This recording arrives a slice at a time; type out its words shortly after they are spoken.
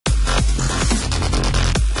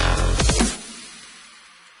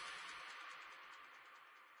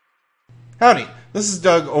Howdy, this is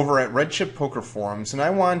Doug over at Red Chip Poker Forums, and I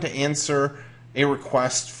wanted to answer a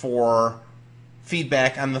request for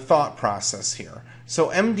feedback on the thought process here. So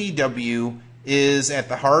MDW is at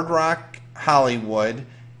the Hard Rock Hollywood.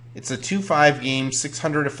 It's a 2-5 game,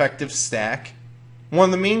 600 effective stack. One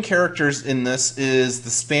of the main characters in this is the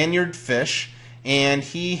Spaniard Fish, and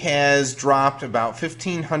he has dropped about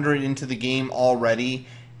 1,500 into the game already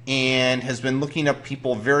and has been looking up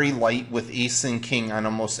people very light with ace and king on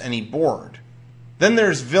almost any board. Then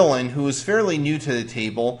there's Villain, who is fairly new to the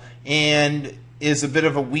table and is a bit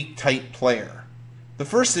of a weak tight player. The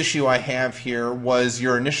first issue I have here was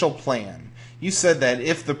your initial plan. You said that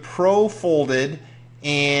if the pro folded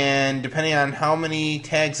and depending on how many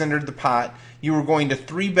tags entered the pot, you were going to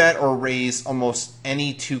 3-bet or raise almost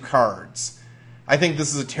any 2 cards. I think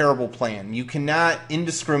this is a terrible plan. You cannot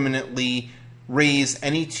indiscriminately raise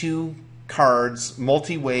any 2 cards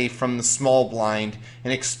multi-way from the small blind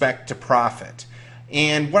and expect to profit.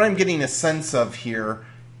 And what I'm getting a sense of here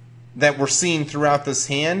that we're seeing throughout this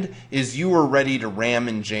hand is you were ready to ram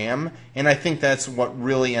and jam, and I think that's what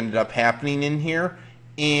really ended up happening in here.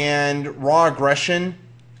 And raw aggression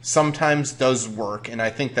sometimes does work, and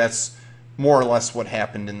I think that's more or less what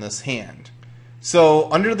happened in this hand. So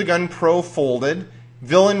Under the Gun Pro folded,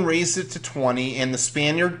 Villain raised it to 20, and the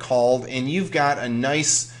Spaniard called, and you've got a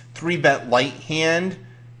nice 3-bet light hand,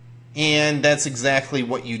 and that's exactly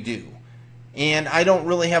what you do. And I don't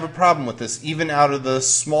really have a problem with this, even out of the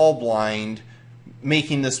small blind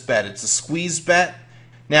making this bet. It's a squeeze bet.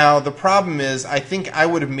 Now, the problem is, I think I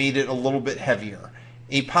would have made it a little bit heavier.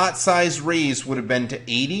 A pot size raise would have been to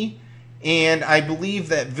 80, and I believe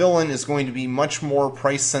that Villain is going to be much more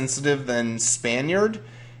price sensitive than Spaniard.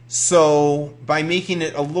 So by making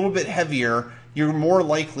it a little bit heavier, you're more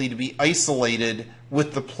likely to be isolated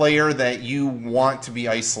with the player that you want to be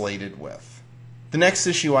isolated with. The next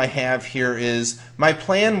issue I have here is my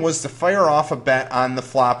plan was to fire off a bet on the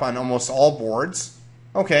flop on almost all boards.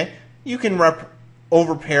 Okay, you can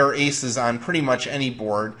overpair aces on pretty much any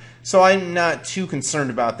board, so I'm not too concerned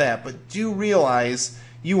about that, but do realize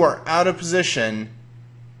you are out of position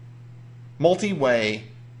multi-way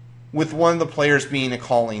with one of the players being a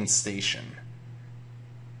calling station.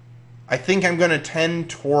 I think I'm going to tend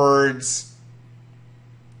towards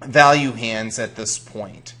value hands at this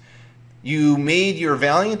point. You made your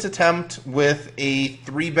valiant attempt with a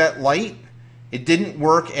 3-bet light. It didn't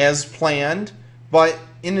work as planned, but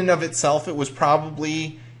in and of itself it was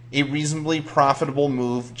probably a reasonably profitable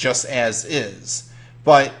move just as is.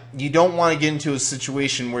 But you don't want to get into a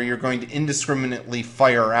situation where you're going to indiscriminately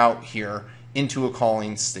fire out here into a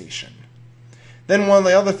calling station. Then one of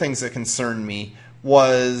the other things that concerned me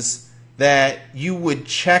was that you would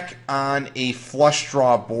check on a flush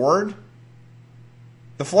draw board.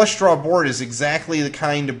 The flush draw board is exactly the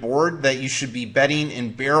kind of board that you should be betting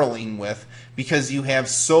and barreling with because you have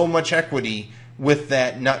so much equity with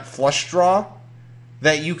that nut flush draw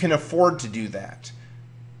that you can afford to do that.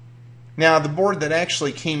 Now, the board that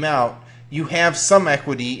actually came out, you have some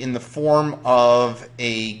equity in the form of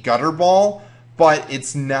a gutter ball, but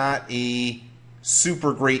it's not a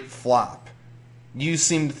super great flop. You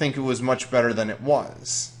seem to think it was much better than it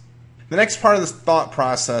was. The next part of this thought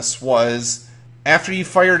process was, after you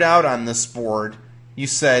fired out on this board, you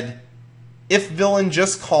said, if Villain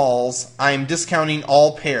just calls, I am discounting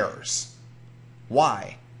all pairs.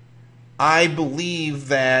 Why? I believe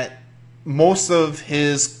that most of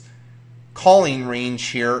his calling range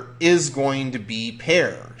here is going to be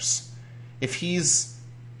pairs. If he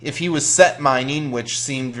was set mining, which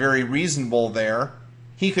seemed very reasonable there,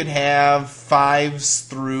 he could have 5s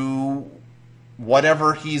through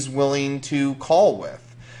whatever he's willing to call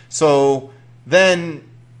with. So then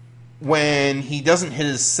when he doesn't hit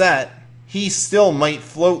his set, he still might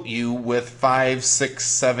float you with 5,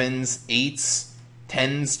 6, 7s, 8s,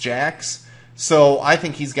 10s, jacks. So I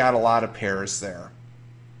think he's got a lot of pairs there.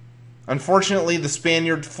 Unfortunately, the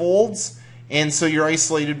Spaniard folds, and so you're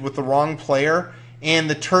isolated with the wrong player, and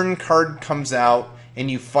the turn card comes out,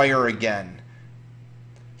 and you fire again.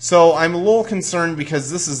 So I'm a little concerned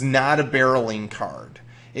because this is not a barreling card.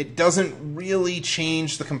 It doesn't really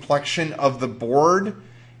change the complexion of the board,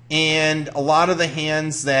 and a lot of the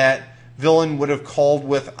hands that Villain would have called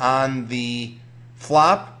with on the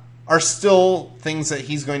flop are still things that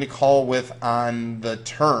he's going to call with on the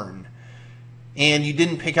turn. And you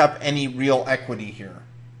didn't pick up any real equity here.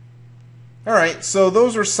 Alright, so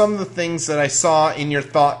those are some of the things that I saw in your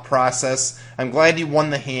thought process. I'm glad you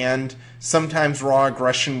won the hand. Sometimes raw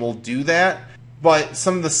aggression will do that, but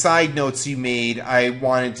some of the side notes you made I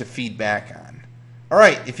wanted to feedback on.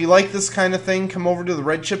 Alright, if you like this kind of thing, come over to the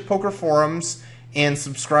Red Chip Poker Forums and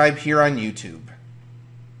subscribe here on YouTube.